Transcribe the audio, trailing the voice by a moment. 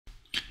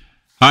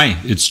Hi,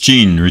 it's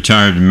Gene,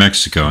 retired in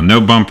Mexico.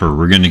 No bumper.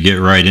 We're going to get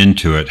right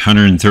into it.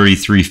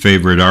 133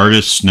 favorite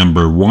artists,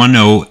 number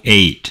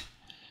 108.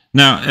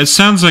 Now, it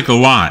sounds like a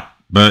lot,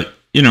 but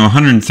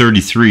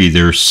 133,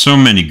 there's so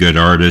many good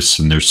artists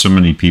and there's so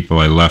many people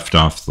I left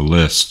off the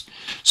list.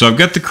 So I've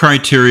got the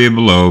criteria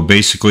below.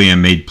 Basically, I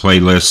made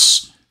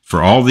playlists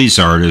for all these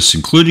artists,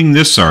 including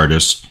this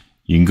artist.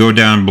 You can go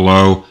down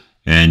below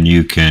and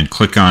you can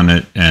click on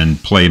it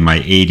and play my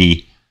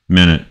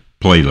 80-minute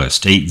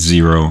playlist,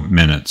 80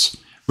 minutes,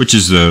 which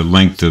is the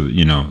length of,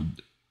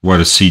 what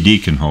a CD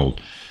can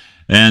hold.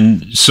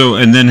 And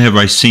then have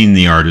I seen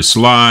the artist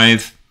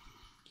live?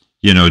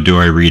 Do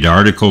I read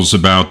articles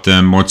about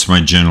them? What's my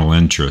general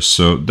interest?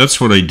 So that's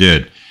what I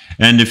did.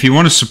 And if you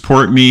want to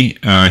support me,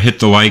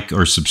 hit the like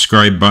or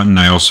subscribe button.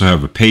 I also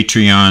have a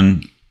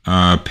Patreon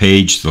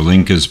page. The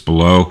link is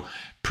below.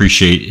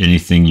 Appreciate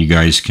anything you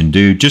guys can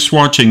do. Just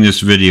watching this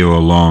video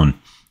alone.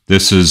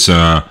 This is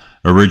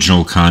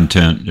original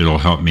content. It'll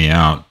help me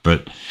out.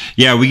 But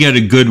yeah, we got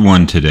a good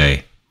one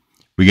today.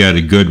 We got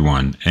a good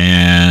one.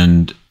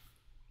 And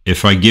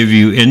if I give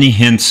you any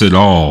hints at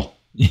all,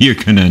 you're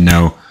going to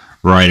know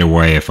right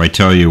away. If I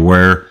tell you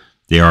where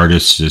the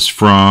artist is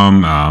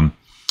from,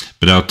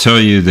 but I'll tell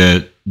you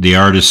that the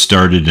artist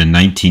started in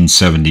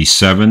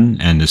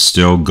 1977 and is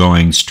still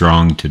going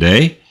strong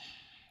today.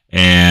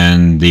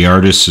 And the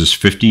artist is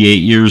 58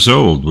 years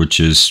old, which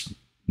is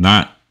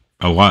not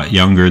a lot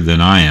younger than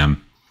I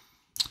am.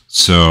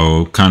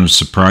 So kind of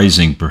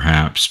surprising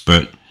perhaps.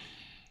 But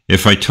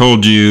if I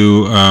told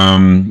you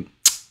that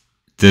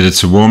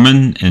it's a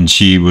woman and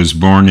she was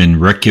born in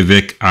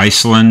Reykjavik,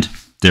 Iceland,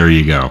 there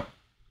you go.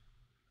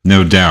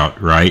 No doubt,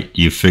 right?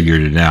 You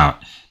figured it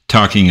out.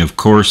 Talking, of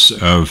course,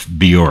 of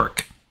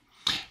Björk.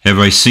 Have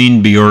I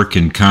seen Björk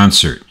in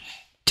concert?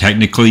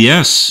 Technically,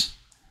 yes.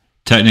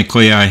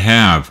 Technically, I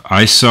have.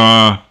 I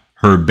saw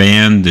her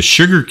band, the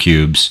Sugar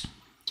Cubes,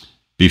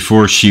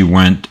 before she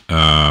went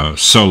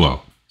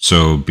solo.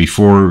 So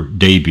before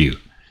debut.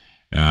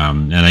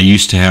 And I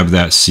used to have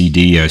that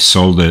CD. I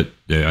sold it.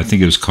 I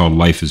think it was called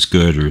Life is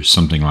Good or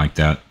something like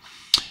that.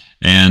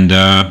 And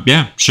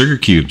yeah, Sugar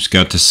Cubes,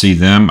 got to see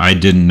them. I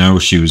didn't know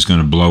she was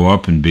going to blow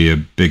up and be a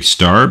big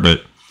star,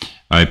 but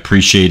I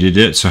appreciated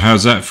it. So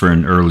how's that for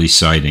an early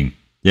sighting?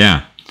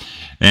 Yeah.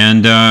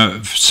 And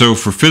so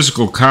for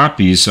physical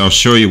copies, I'll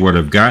show you what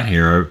I've got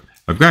here.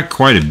 I've got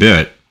quite a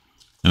bit.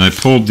 And I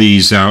pulled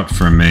these out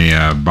from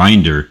a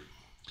binder.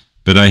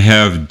 But I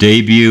have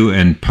debut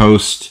and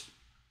post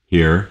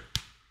here.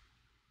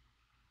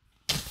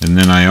 And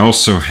then I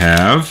also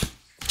have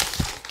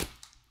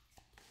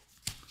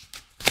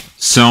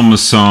Selma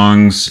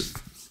Songs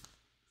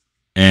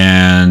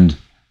and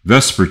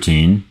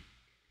Vespertine.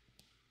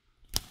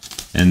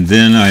 And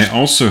then I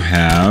also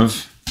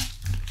have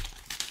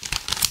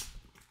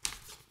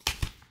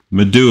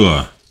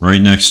Medulla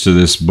right next to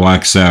this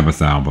Black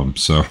Sabbath album.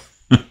 So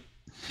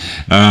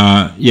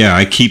yeah,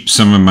 I keep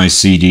some of my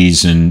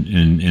CDs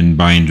in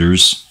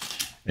binders.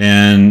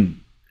 And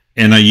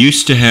I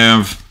used to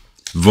have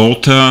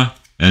Volta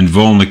and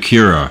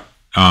Vulnicura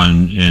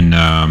in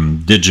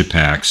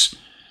Digipacks.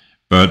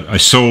 But I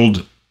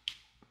sold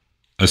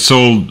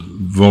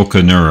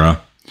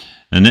Vulcanura,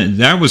 and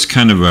that was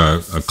kind of a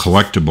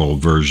collectible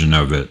version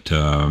of it.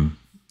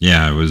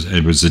 Yeah,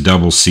 it was a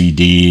double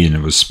CD and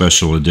it was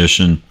special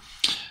edition.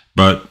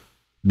 But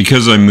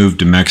because I moved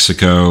to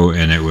Mexico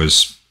and it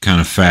was kind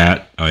of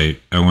fat, I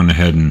went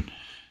ahead and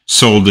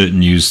sold it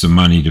and used the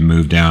money to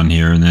move down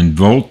here. And then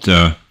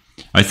Volta,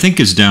 I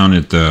think, is down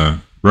at the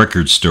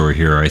record store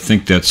here. I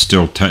think that's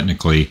still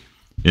technically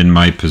in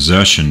my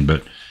possession,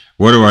 but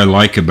what do I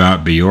like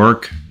about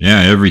Björk?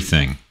 Yeah,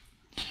 everything.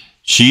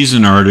 She's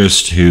an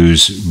artist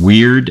who's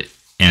weird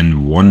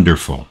and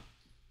wonderful,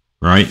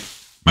 right?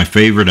 My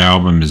favorite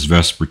album is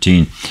Vespertine.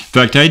 In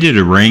fact, I did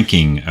a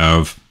ranking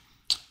of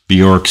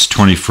Björk's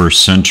 21st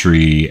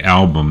century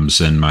albums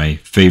and my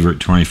favorite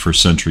 21st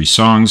century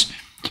songs.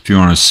 If you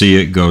want to see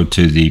it, go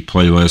to the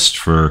playlist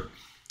for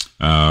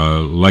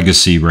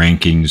legacy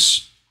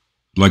rankings,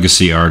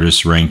 legacy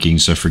artist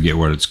rankings. I forget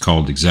what it's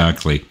called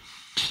exactly.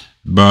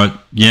 But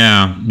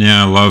yeah,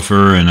 I love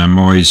her, and I'm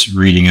always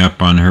reading up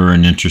on her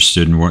and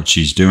interested in what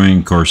she's doing.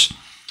 Of course,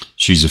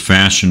 she's a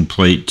fashion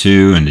plate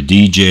too, and a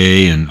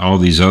DJ, and all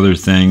these other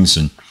things,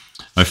 and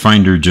I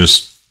find her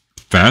just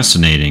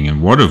fascinating.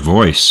 And what a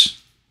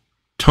voice.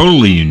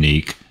 Totally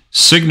unique,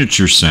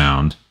 signature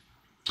sound,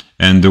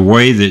 and the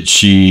way that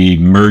she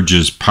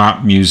merges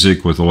pop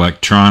music with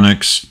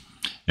electronics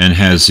and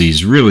has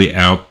these really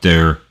out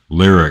there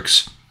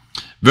lyrics.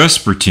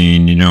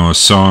 Vespertine, a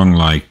song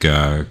like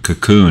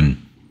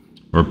Cocoon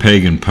or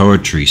Pagan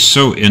Poetry,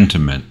 so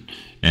intimate,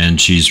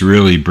 and she's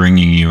really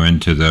bringing you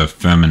into the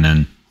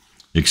feminine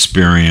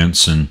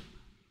experience, and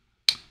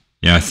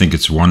yeah, I think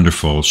it's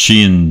wonderful.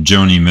 She and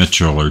Joni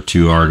Mitchell are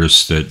two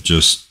artists that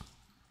just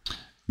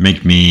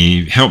help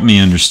me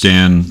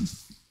understand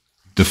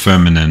the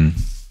feminine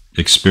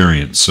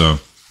experience. So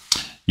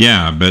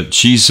yeah, but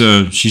she's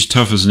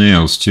tough as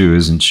nails too,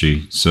 isn't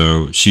she?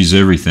 So she's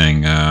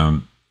everything.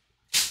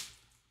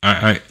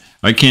 I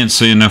I can't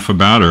say enough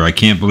about her. I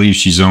can't believe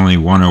she's only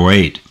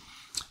 108.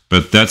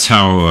 But that's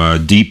how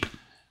deep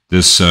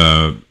this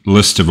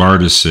list of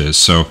artists is.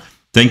 So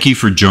thank you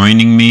for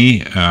joining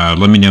me.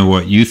 Let me know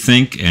what you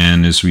think.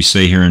 And as we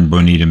say here in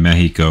Bonita,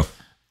 Mexico,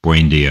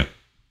 buen dia.